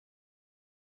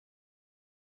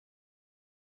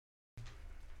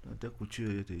No te escuché,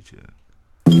 ya te dije.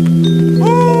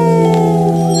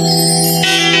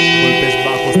 Golpes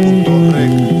bajos, punto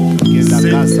rec. Aquí en la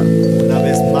casa, una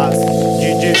vez más.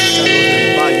 GG, Manchados del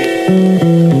Valle.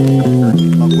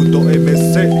 Makuto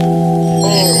MC.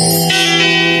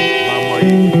 Vamos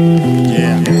ahí.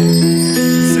 Yeah.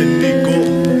 Niko,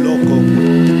 loco.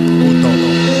 Puto.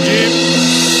 Jim.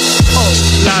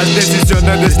 Las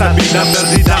decisiones de esta vida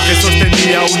perdida que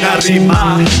sostenía una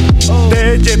rima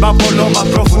te lleva por lo más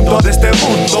profundo de este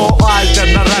mundo.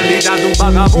 Alterna realidad, un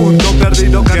vagabundo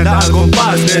perdido que anda al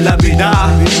compás de la vida.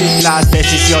 Las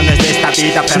decisiones de esta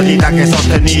vida perdida que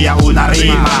sostenía una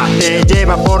rima te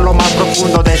lleva por lo más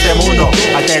profundo de este mundo.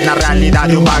 Alterna realidad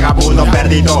de un vagabundo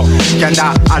perdido que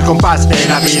anda al compás de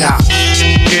la vida.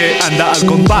 Que anda al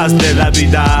compás de la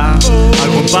vida. Al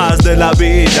compás de la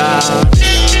vida.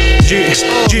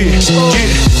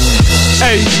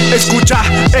 Ey, escucha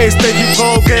este hip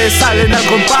hop que salen al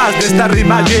compás de esta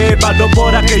rima, llevado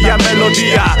por aquella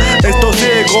melodía. Estos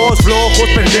ciegos, flojos,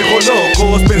 pendejos,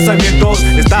 locos pensamientos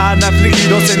están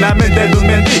afligidos en la mente de un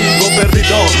mendigo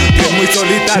perdido que muy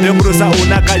solitario cruza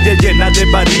una calle llena de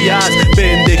varillas,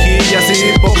 pendejillas,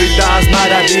 hipócritas,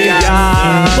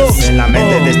 maravillas. En la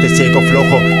mente de este ciego,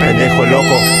 flojo, pendejo,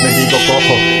 loco, mendigo,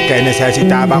 cojo, que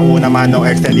necesitaba una mano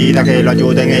extendida que lo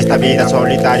ayude en esta vida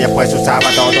solitaria, pues usaba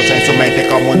a todos en su mente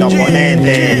como un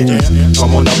oponente,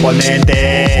 como un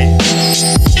oponente.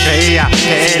 Creía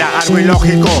que era algo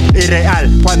ilógico y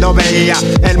real cuando veía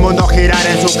el mundo girar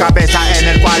en su cabeza, en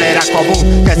el cual era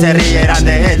común que se rieran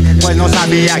de él, pues no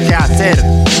sabía qué hacer.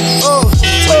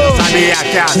 No sabía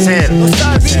qué hacer.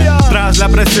 Tras la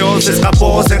presión se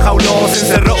escapó, se enjauló, se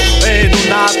encerró en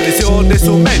una prisión de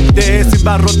su mente, sin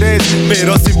barrotes,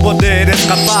 pero sin poder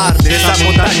escapar de esa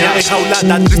montaña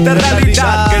enjaulada, triste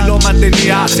realidad que lo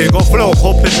mantenía ciego,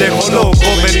 flojo, pendejo, loco,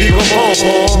 mendigo,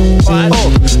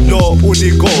 bobo. Lo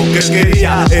único que él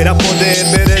quería era poder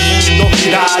ver el mundo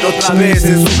girar otra vez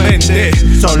en su mente.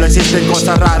 Solo existen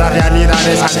cosas raras,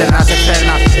 realidades alternas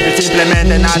externas. Él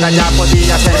simplemente nada ya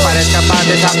podía hacer para escapar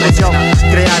de esa prisión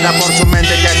creada por su mente,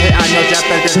 que hace años ya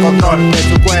perdió el control de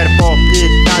su cuerpo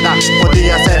y nada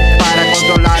podía hacer para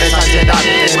controlar esa ansiedad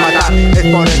de matar. Es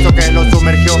por eso que lo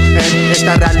sumergió en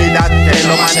esta realidad que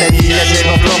lo mantenía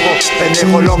ciego, flojo,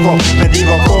 pendejo, loco,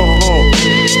 mendigo, cojo,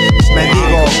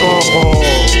 mendigo, cojo.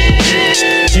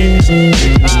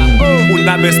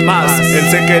 Una vez más, él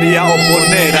se quería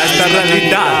oponer a esta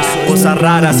realidad. Cosas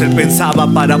raras él pensaba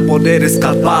para poder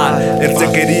escapar. Él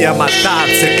se quería matar,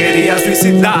 se quería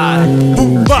suicidar.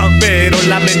 Pero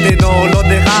la mente no lo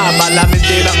dejaba. La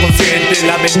mente era consciente,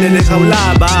 la mente le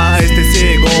jaulaba. Este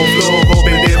ciego, flojo,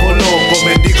 pendejo, loco,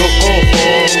 mendigo,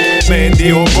 cojo,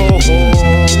 mendigo, cojo.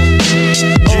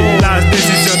 Las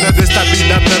decisiones de esta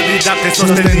vida perdida que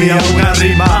sostenía una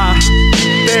rima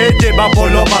te lleva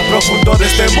por lo más profundo de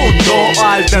este mundo.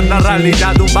 Alterna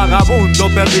realidad, un vagabundo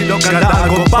perdido que anda al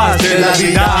compás de la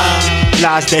vida.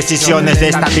 Las decisiones de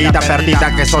esta vida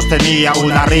perdida que sostenía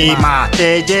una rima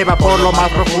te lleva por lo más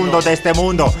profundo de este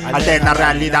mundo. Alterna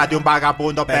realidad de un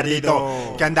vagabundo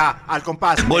perdido que anda al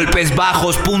compás. Golpes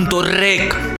bajos, punto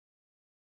rec.